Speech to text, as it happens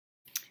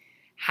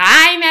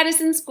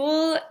Madison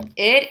School.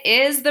 It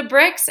is the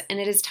Bricks, and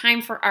it is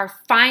time for our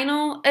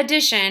final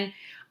edition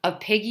of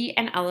Piggy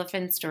and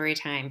Elephant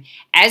Storytime.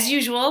 As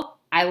usual,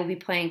 I will be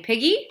playing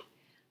Piggy,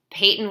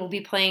 Peyton will be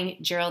playing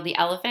Gerald the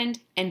Elephant,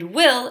 and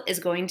Will is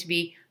going to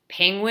be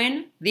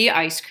Penguin the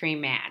Ice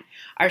Cream Man.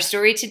 Our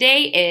story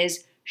today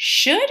is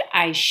Should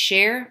I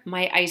Share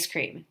My Ice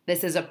Cream?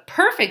 This is a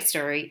perfect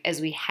story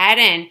as we head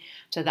in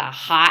to the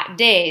hot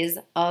days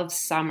of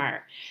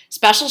summer.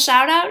 Special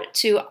shout out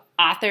to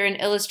author and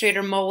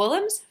illustrator Mo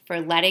Willems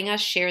for letting us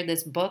share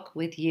this book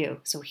with you.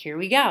 So here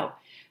we go.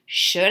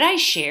 Should I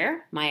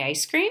share my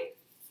ice cream?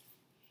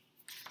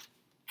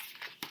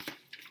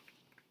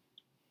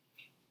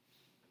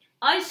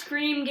 Ice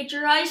cream, get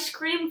your ice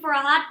cream for a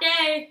hot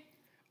day.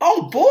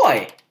 Oh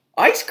boy,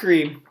 ice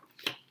cream.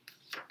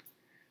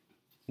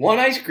 One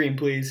ice cream,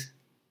 please.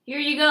 Here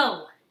you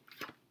go.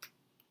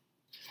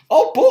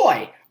 Oh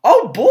boy,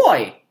 oh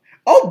boy,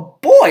 oh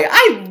boy,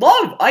 I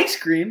love ice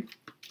cream.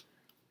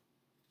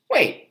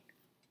 Wait,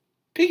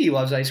 Piggy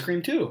loves ice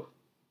cream too.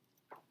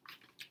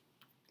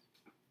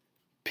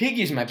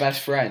 Piggy's my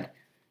best friend.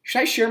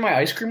 Should I share my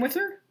ice cream with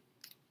her?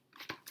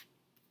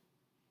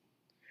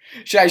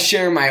 Should I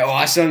share my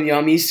awesome,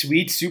 yummy,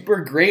 sweet,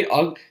 super great,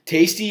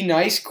 tasty,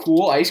 nice,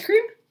 cool ice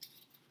cream?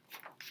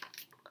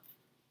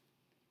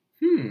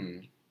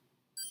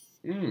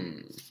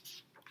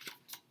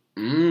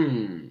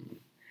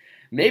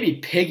 Maybe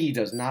Piggy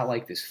does not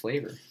like this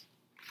flavor.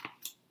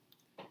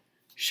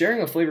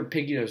 Sharing a flavor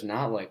Piggy does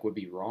not like would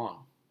be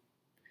wrong.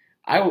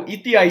 I will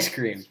eat the ice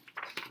cream.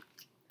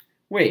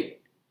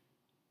 Wait,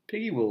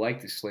 Piggy will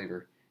like this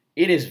flavor.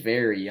 It is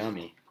very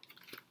yummy.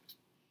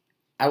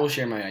 I will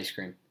share my ice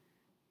cream.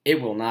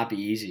 It will not be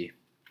easy.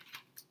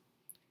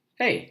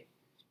 Hey,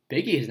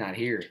 Piggy is not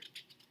here.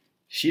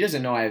 She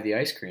doesn't know I have the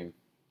ice cream.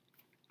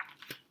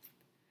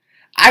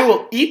 I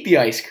will eat the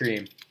ice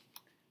cream.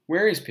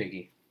 Where is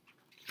Piggy?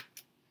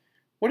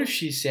 What if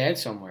she's sad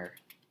somewhere?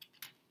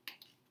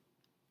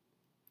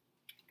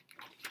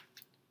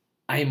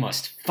 I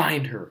must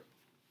find her.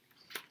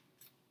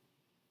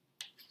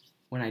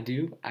 When I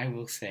do, I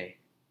will say,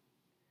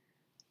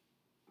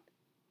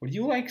 would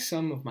you like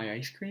some of my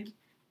ice cream?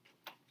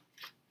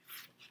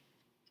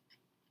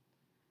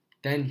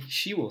 Then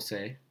she will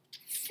say,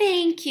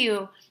 Thank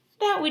you.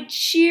 That would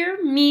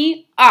cheer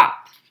me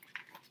up.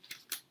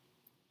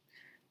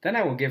 Then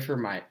I will give her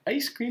my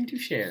ice cream to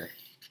share.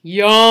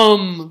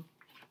 Yum.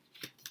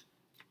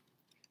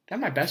 Then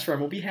my best friend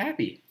will be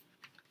happy.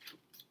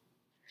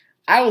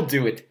 I will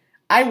do it.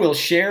 I will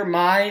share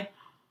my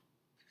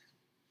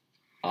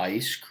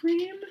ice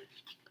cream?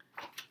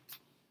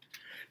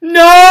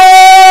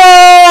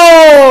 No!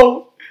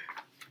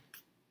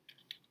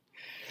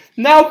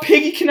 Now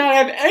Piggy cannot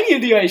have any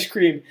of the ice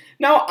cream.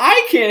 Now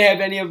I can't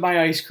have any of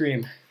my ice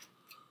cream.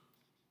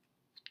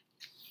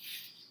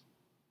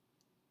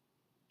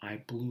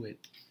 I blew it.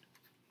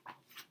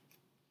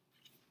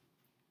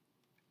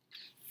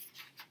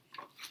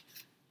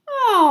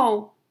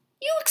 Oh,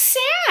 you look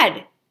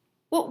sad.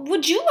 Well,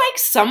 would you like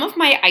some of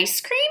my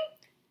ice cream?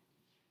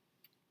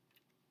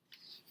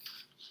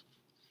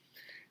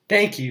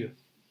 Thank you.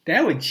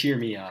 That would cheer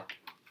me up.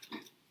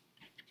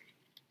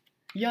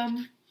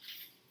 Yum.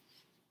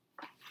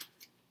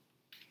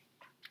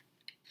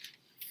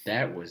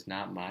 That was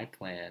not my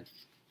plan.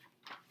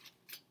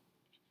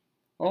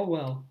 Oh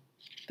well,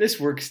 this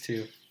works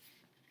too.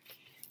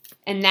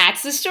 And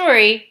that's the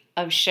story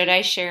of Should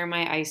I Share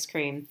My Ice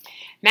Cream?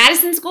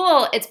 Madison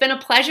School, it's been a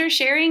pleasure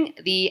sharing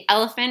the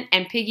Elephant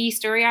and Piggy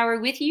Story Hour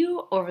with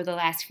you over the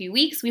last few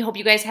weeks. We hope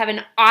you guys have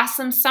an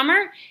awesome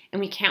summer, and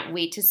we can't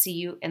wait to see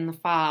you in the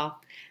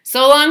fall.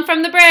 So long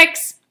from the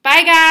Bricks.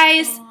 Bye,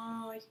 guys.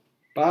 Bye.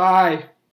 Bye.